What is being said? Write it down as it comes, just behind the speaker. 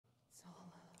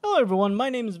everyone, my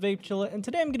name is VapeChilla, and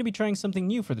today I'm going to be trying something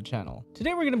new for the channel.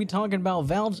 Today we're going to be talking about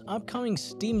Valve's upcoming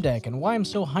Steam Deck and why I'm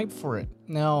so hyped for it.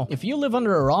 Now, if you live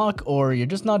under a rock or you're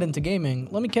just not into gaming,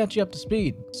 let me catch you up to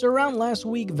speed. So around last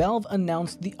week, Valve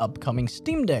announced the upcoming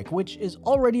Steam Deck, which is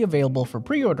already available for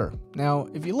pre-order. Now,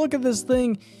 if you look at this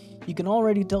thing, you can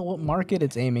already tell what market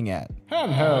it's aiming at.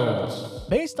 Handhelds.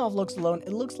 Based off looks alone,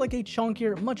 it looks like a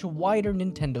chunkier, much wider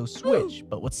Nintendo Switch,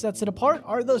 but what sets it apart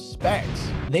are the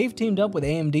specs. They've teamed up with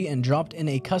AMD and dropped in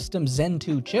a custom Zen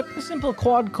 2 chip, a simple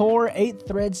quad-core,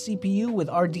 8-thread CPU with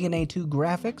RDNA 2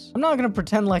 graphics. I'm not gonna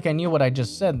pretend like I knew what I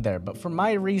just said there, but from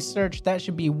my research, that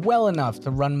should be well enough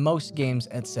to run most games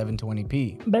at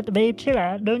 720p. But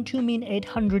VapeChilla, don't you mean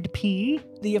 800p?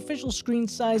 The official screen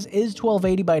size is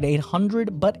 1280 by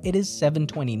 800, but it is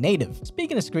 720 native.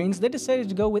 Speaking of screens, they decided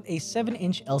to go with a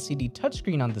 7-inch LCD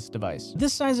touchscreen on this device.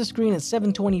 This size of screen at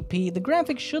 720p, the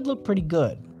graphics should look pretty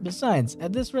good. Besides,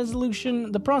 at this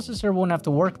resolution, the processor won't have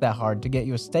to work that hard to get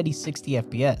you a steady 60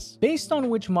 FPS. Based on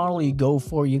which model you go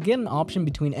for, you get an option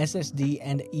between SSD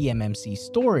and eMMC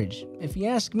storage. If you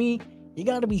ask me, you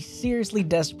gotta be seriously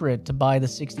desperate to buy the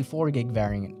 64 gig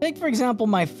variant. Take for example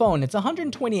my phone, it's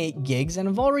 128 gigs and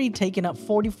I've already taken up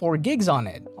 44 gigs on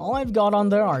it. All I've got on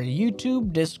there are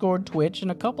YouTube, Discord, Twitch,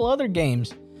 and a couple other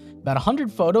games. About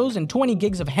 100 photos and 20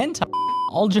 gigs of hentai.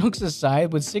 All jokes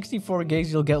aside, with 64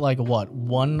 gigs you'll get like what,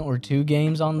 1 or 2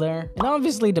 games on there? It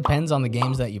obviously depends on the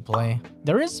games that you play.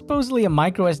 There is supposedly a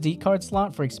micro SD card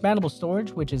slot for expandable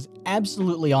storage, which is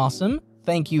absolutely awesome.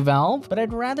 Thank you, Valve, but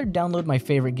I'd rather download my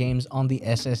favorite games on the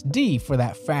SSD for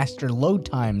that faster load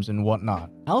times and whatnot.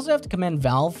 I also have to commend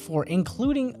Valve for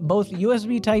including both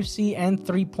USB Type-C and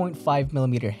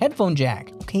 3.5mm headphone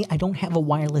jack. Okay, I don't have a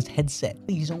wireless headset.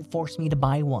 Please don't force me to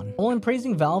buy one. While I'm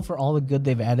praising Valve for all the good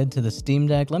they've added to the Steam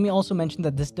Deck, let me also mention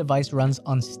that this device runs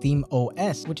on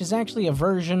SteamOS, which is actually a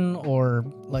version or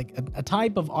like a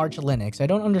type of Arch Linux. I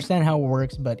don't understand how it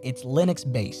works, but it's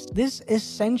Linux-based. This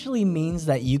essentially means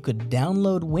that you could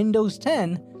download Windows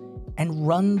 10 and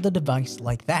run the device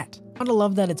like that. I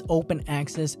love that it's open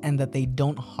access and that they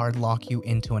don't hard lock you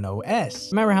into an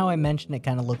OS. Remember how I mentioned it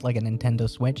kind of looked like a Nintendo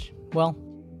Switch? Well,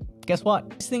 guess what?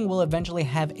 This thing will eventually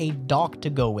have a dock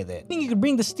to go with it. I think you could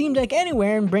bring the Steam Deck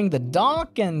anywhere and bring the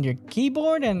dock and your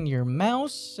keyboard and your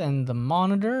mouse and the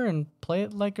monitor and play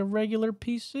it like a regular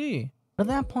PC. At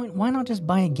that point, why not just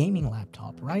buy a gaming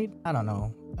laptop, right? I don't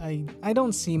know. I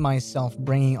don't see myself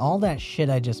bringing all that shit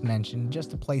I just mentioned just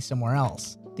to play somewhere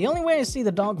else. The only way I see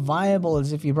the dock viable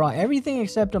is if you brought everything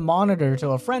except a monitor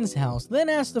to a friend's house, then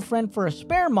asked the friend for a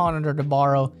spare monitor to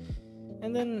borrow,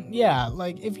 and then, yeah,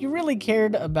 like, if you really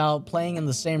cared about playing in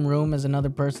the same room as another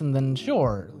person, then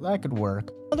sure, that could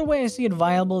work. Another way I see it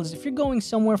viable is if you're going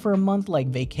somewhere for a month, like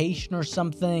vacation or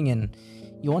something, and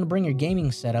you want to bring your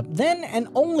gaming setup, then and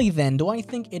only then do I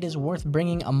think it is worth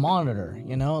bringing a monitor,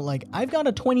 you know? Like, I've got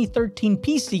a 2013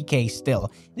 PC case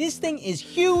still. This thing is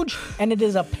huge, and it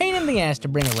is a pain in the ass to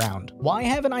bring around. Why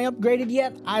haven't I upgraded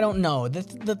yet? I don't know.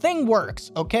 The thing works,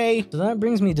 okay? So that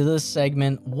brings me to this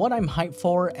segment, what I'm hyped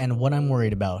for and what I'm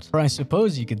worried about. Or I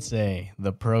suppose you could say,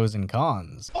 the pros and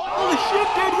cons. Holy shit,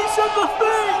 dude, he said the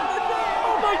thing!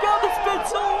 Oh my god, it's been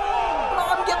so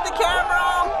long! Mom, get the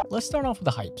camera! Let's start off with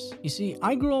the hypes. You see,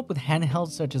 I grew up with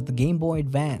handhelds such as the Game Boy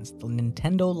Advance, the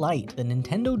Nintendo Lite, the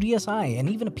Nintendo DSi, and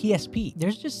even a PSP.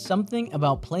 There's just something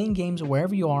about playing games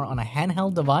wherever you are on a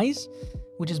handheld device,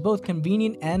 which is both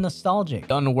convenient and nostalgic.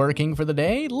 Done working for the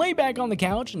day? Lay back on the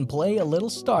couch and play a little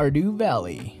Stardew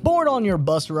Valley. Bored on your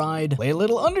bus ride? Play a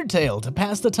little Undertale to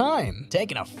pass the time.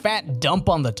 Taking a fat dump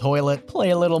on the toilet?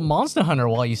 Play a little Monster Hunter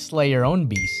while you slay your own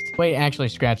beast. Wait, actually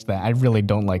scratch that. I really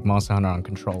don't like Monster Hunter on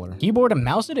controller. Keyboard and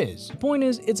mouse it is. The point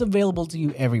is, it's available to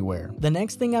you everywhere. The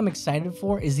next thing I'm excited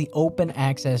for is the open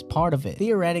access part of it.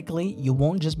 Theoretically, you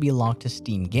won't just be locked to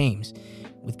Steam games.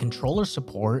 With controller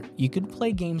support, you could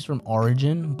play games from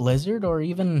Origin, Blizzard, or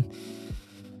even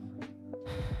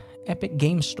Epic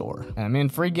Game Store. I mean,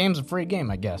 free game's a free game,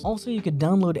 I guess. Also, you could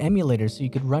download emulators so you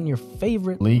could run your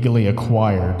favorite legally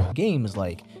acquired games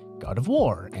like God of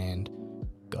War and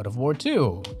God of War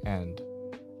 2, and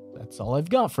that's all I've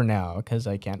got for now, because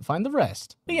I can't find the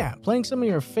rest. But yeah, playing some of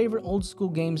your favorite old school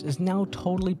games is now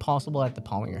totally possible at the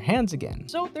palm of your hands again.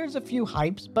 So there's a few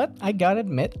hypes, but I gotta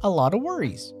admit, a lot of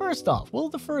worries. First off, will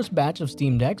the first batch of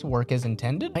Steam Decks work as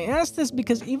intended? I ask this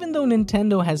because even though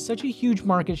Nintendo has such a huge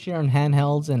market share in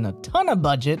handhelds and a ton of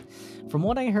budget, From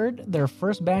what I heard, their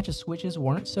first batch of Switches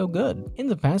weren't so good. In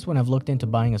the past, when I've looked into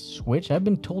buying a Switch, I've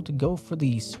been told to go for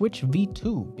the Switch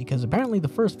V2, because apparently the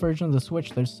first version of the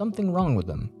Switch, there's something wrong with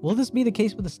them. Will this be the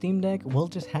case with the Steam Deck? We'll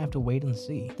just have to wait and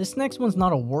see. This next one's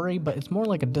not a worry, but it's more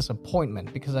like a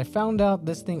disappointment, because I found out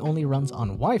this thing only runs on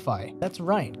Wi-Fi. That's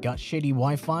right, got shitty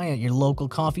Wi-Fi at your local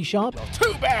coffee shop? Well,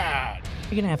 too bad!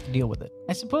 You're gonna have to deal with it.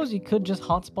 I suppose you could just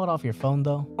hotspot off your phone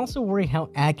though. Also worry how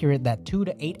accurate that 2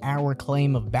 to 8 hour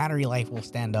claim of battery life will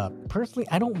stand up. Personally,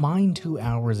 I don't mind 2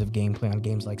 hours of gameplay on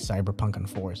games like Cyberpunk and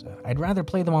Forza. I'd rather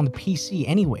play them on the PC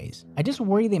anyways. I just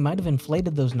worry they might have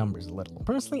inflated those numbers a little.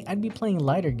 Personally, I'd be playing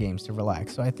lighter games to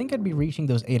relax, so I think I'd be reaching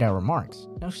those 8-hour marks.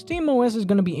 Now, SteamOS is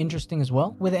going to be interesting as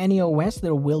well. With any OS,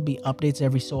 there will be updates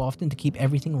every so often to keep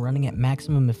everything running at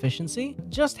maximum efficiency.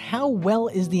 Just how well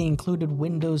is the included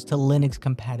Windows to Linux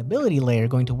compatibility layer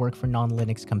going to work for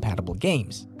non-Linux compatible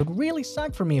games? It would really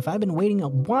suck for me if I've been waiting a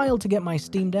while to get my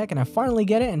Steam Deck and I finally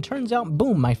get it and turns out,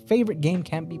 boom, my favorite game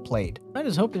can't be played. I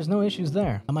just hope there's no issues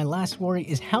there. And my last worry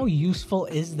is how useful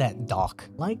is that dock?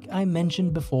 Like I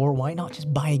mentioned before, why not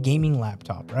just buy a gaming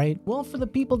laptop, right? Well, for the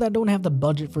people that don't have the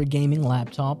budget for a gaming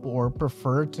laptop or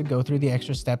prefer to go through the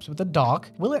extra steps with a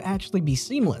dock, will it actually be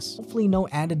seamless? Hopefully no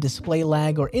added display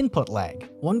lag or input lag.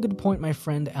 One good point my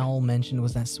friend Owl mentioned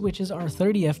was that Switches are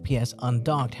 30 FPS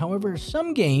undocked. However,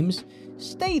 some games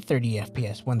stay 30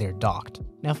 FPS when they're docked.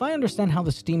 Now, if I understand how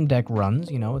the Steam Deck runs,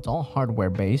 it's all hardware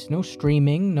based, no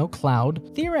streaming, no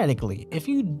cloud. Theoretically, if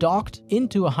you docked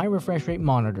into a high refresh rate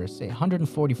monitor, say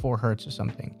 144 Hz or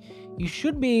something, you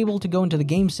should be able to go into the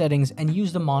game settings and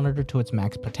use the monitor to its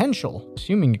max potential,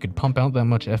 assuming you could pump out that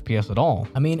much FPS at all.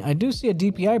 I mean, I do see a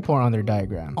DPI port on their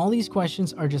diagram. All these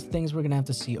questions are just things we're gonna have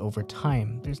to see over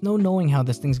time. There's no knowing how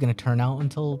this thing's gonna turn out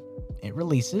until it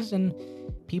releases and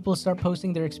people start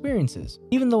posting their experiences.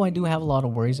 Even though I do have a lot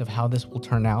of worries of how this will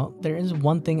turn out, there is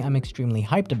one thing I'm extremely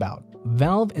hyped about.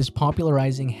 Valve is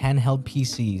popularizing handheld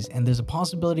PCs, and there's a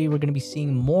possibility we're going to be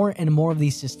seeing more and more of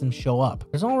these systems show up.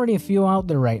 There's already a few out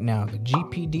there right now, the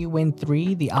GPD Win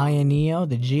 3, the Neo,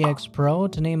 the GX Pro,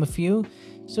 to name a few.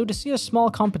 So to see a small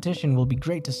competition will be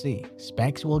great to see.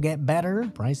 Specs will get better,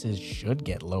 prices should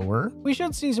get lower. We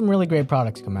should see some really great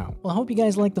products come out. Well, I hope you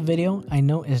guys liked the video. I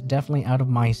know it's definitely out of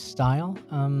my style.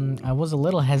 I was a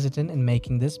little hesitant in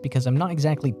making this because I'm not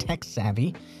exactly tech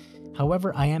savvy.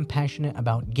 However, I am passionate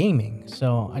about gaming,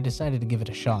 so I decided to give it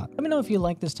a shot. Let me know if you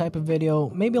like this type of video.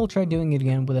 Maybe I'll try doing it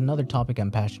again with another topic I'm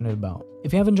passionate about.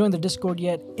 If you haven't joined the Discord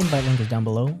yet, invite link is down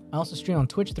below. I also stream on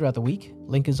Twitch throughout the week.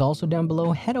 Link is also down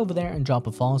below. Head over there and drop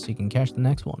a follow so you can catch the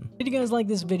next one. Did you guys like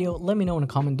this video? Let me know in a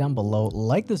comment down below.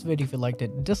 Like this video if you liked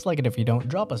it, dislike it if you don't.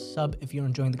 Drop a sub if you're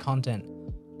enjoying the content.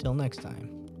 Till next time.